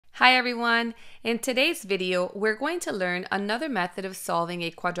Hi everyone! In today's video, we're going to learn another method of solving a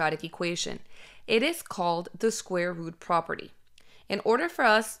quadratic equation. It is called the square root property. In order for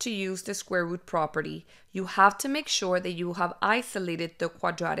us to use the square root property, you have to make sure that you have isolated the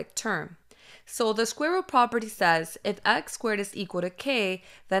quadratic term. So the square root property says if x squared is equal to k,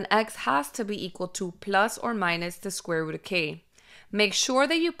 then x has to be equal to plus or minus the square root of k. Make sure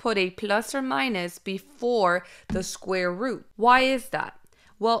that you put a plus or minus before the square root. Why is that?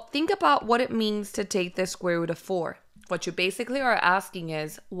 Well, think about what it means to take the square root of 4. What you basically are asking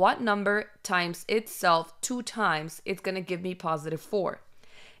is, what number times itself 2 times it's going to give me positive 4?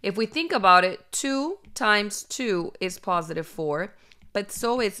 If we think about it, 2 times 2 is positive 4, but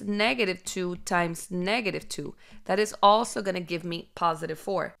so is negative 2 times negative 2. That is also going to give me positive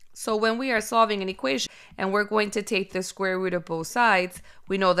 4. So when we are solving an equation and we're going to take the square root of both sides,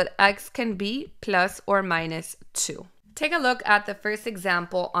 we know that x can be plus or minus 2. Take a look at the first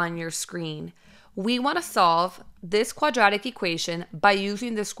example on your screen. We want to solve this quadratic equation by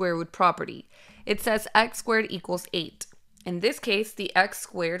using the square root property. It says x squared equals 8. In this case, the x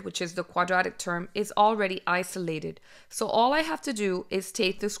squared, which is the quadratic term, is already isolated. So all I have to do is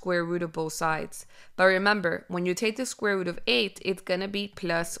take the square root of both sides. But remember, when you take the square root of 8, it's going to be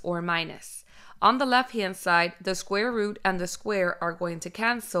plus or minus. On the left-hand side, the square root and the square are going to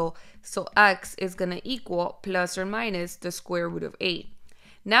cancel, so x is going to equal plus or minus the square root of 8.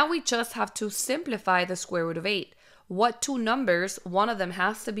 Now we just have to simplify the square root of 8. What two numbers? One of them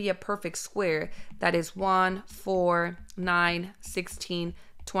has to be a perfect square, that is 1, 4, 9, 16,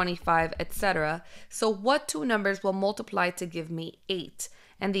 25, etc. So what two numbers will multiply to give me 8?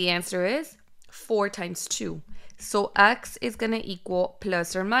 And the answer is 4 times 2. So x is going to equal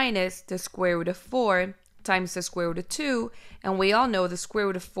plus or minus the square root of 4 times the square root of 2. And we all know the square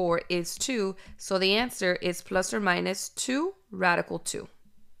root of 4 is 2. So the answer is plus or minus 2 radical 2.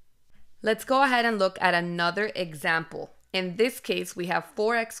 Let's go ahead and look at another example. In this case, we have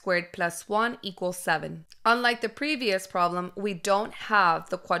 4x squared plus 1 equals 7. Unlike the previous problem, we don't have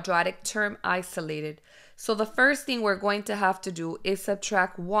the quadratic term isolated. So the first thing we're going to have to do is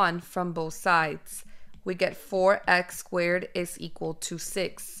subtract 1 from both sides. We get 4x squared is equal to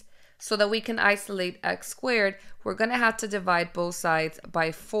 6. So that we can isolate x squared, we're going to have to divide both sides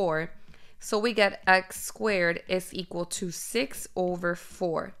by 4. So we get x squared is equal to 6 over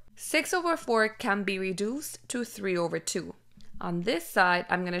 4. 6 over 4 can be reduced to 3 over 2. On this side,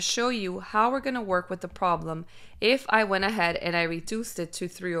 I'm going to show you how we're going to work with the problem if I went ahead and I reduced it to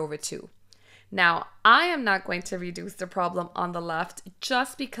 3 over 2. Now, I am not going to reduce the problem on the left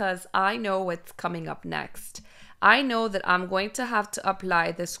just because I know what's coming up next. I know that I'm going to have to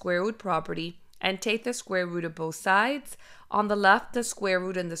apply the square root property and take the square root of both sides. On the left, the square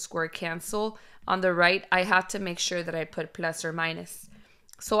root and the square cancel. On the right, I have to make sure that I put plus or minus.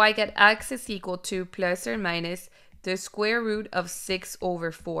 So I get x is equal to plus or minus the square root of 6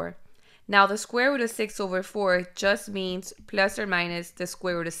 over 4. Now, the square root of 6 over 4 just means plus or minus the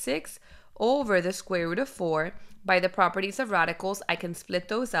square root of 6 over the square root of 4. By the properties of radicals, I can split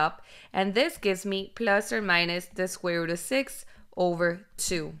those up, and this gives me plus or minus the square root of 6 over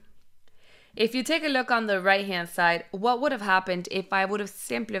 2. If you take a look on the right-hand side, what would have happened if I would have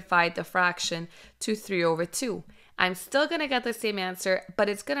simplified the fraction to 3 over 2? I'm still going to get the same answer, but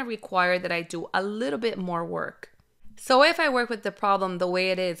it's going to require that I do a little bit more work. So if I work with the problem the way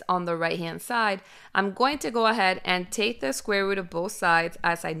it is on the right-hand side, I'm going to go ahead and take the square root of both sides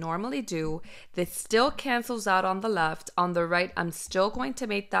as I normally do. This still cancels out on the left. On the right, I'm still going to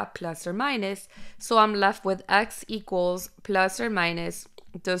make that plus or minus. So I'm left with x equals plus or minus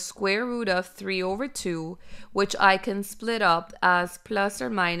the square root of 3 over 2, which I can split up as plus or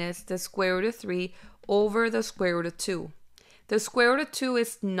minus the square root of 3 over the square root of 2. The square root of 2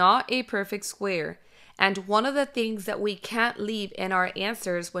 is not a perfect square. And one of the things that we can't leave in our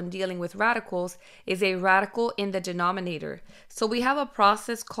answers when dealing with radicals is a radical in the denominator. So we have a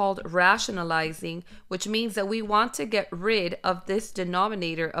process called rationalizing, which means that we want to get rid of this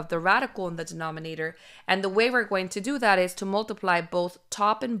denominator, of the radical in the denominator. And the way we're going to do that is to multiply both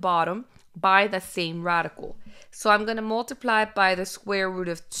top and bottom by the same radical. So I'm going to multiply by the square root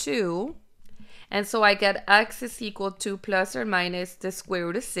of 2. And so I get x is equal to plus or minus the square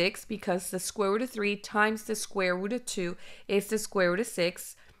root of 6, because the square root of 3 times the square root of 2 is the square root of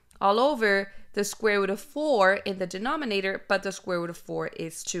 6, all over the square root of 4 in the denominator, but the square root of 4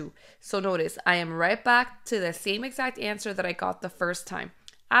 is 2. So notice, I am right back to the same exact answer that I got the first time.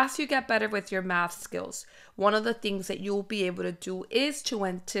 As you get better with your math skills, one of the things that you'll be able to do is to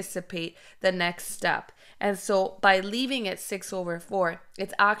anticipate the next step. And so by leaving it 6 over 4,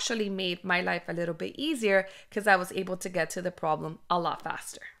 it's actually made my life a little bit easier because I was able to get to the problem a lot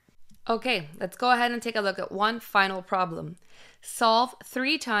faster. Okay, let's go ahead and take a look at one final problem. Solve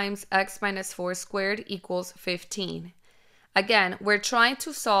 3 times x minus 4 squared equals 15. Again, we're trying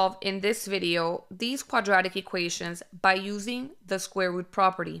to solve in this video these quadratic equations by using the square root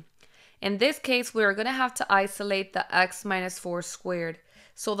property. In this case, we're going to have to isolate the x minus 4 squared.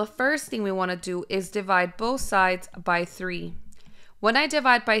 So the first thing we want to do is divide both sides by 3. When I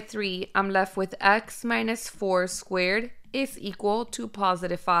divide by 3, I'm left with x minus 4 squared is equal to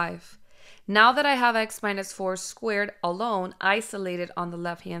positive 5. Now that I have x minus 4 squared alone, isolated on the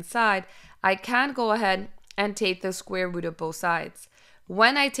left-hand side, I can go ahead and take the square root of both sides.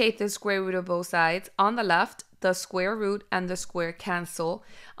 When I take the square root of both sides, on the left, the square root and the square cancel.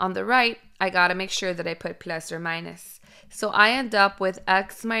 On the right, I gotta make sure that I put plus or minus. So I end up with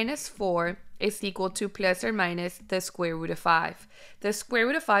x minus 4 is equal to plus or minus the square root of 5. The square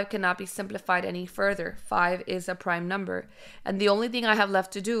root of 5 cannot be simplified any further. 5 is a prime number. And the only thing I have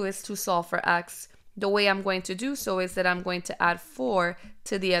left to do is to solve for x. The way I'm going to do so is that I'm going to add 4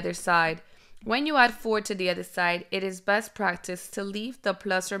 to the other side. When you add 4 to the other side, it is best practice to leave the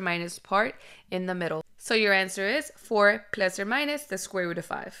plus or minus part in the middle. So your answer is 4 plus or minus the square root of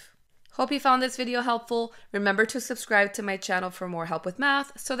 5. Hope you found this video helpful. Remember to subscribe to my channel for more help with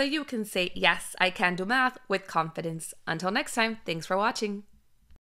math so that you can say, yes, I can do math with confidence. Until next time, thanks for watching.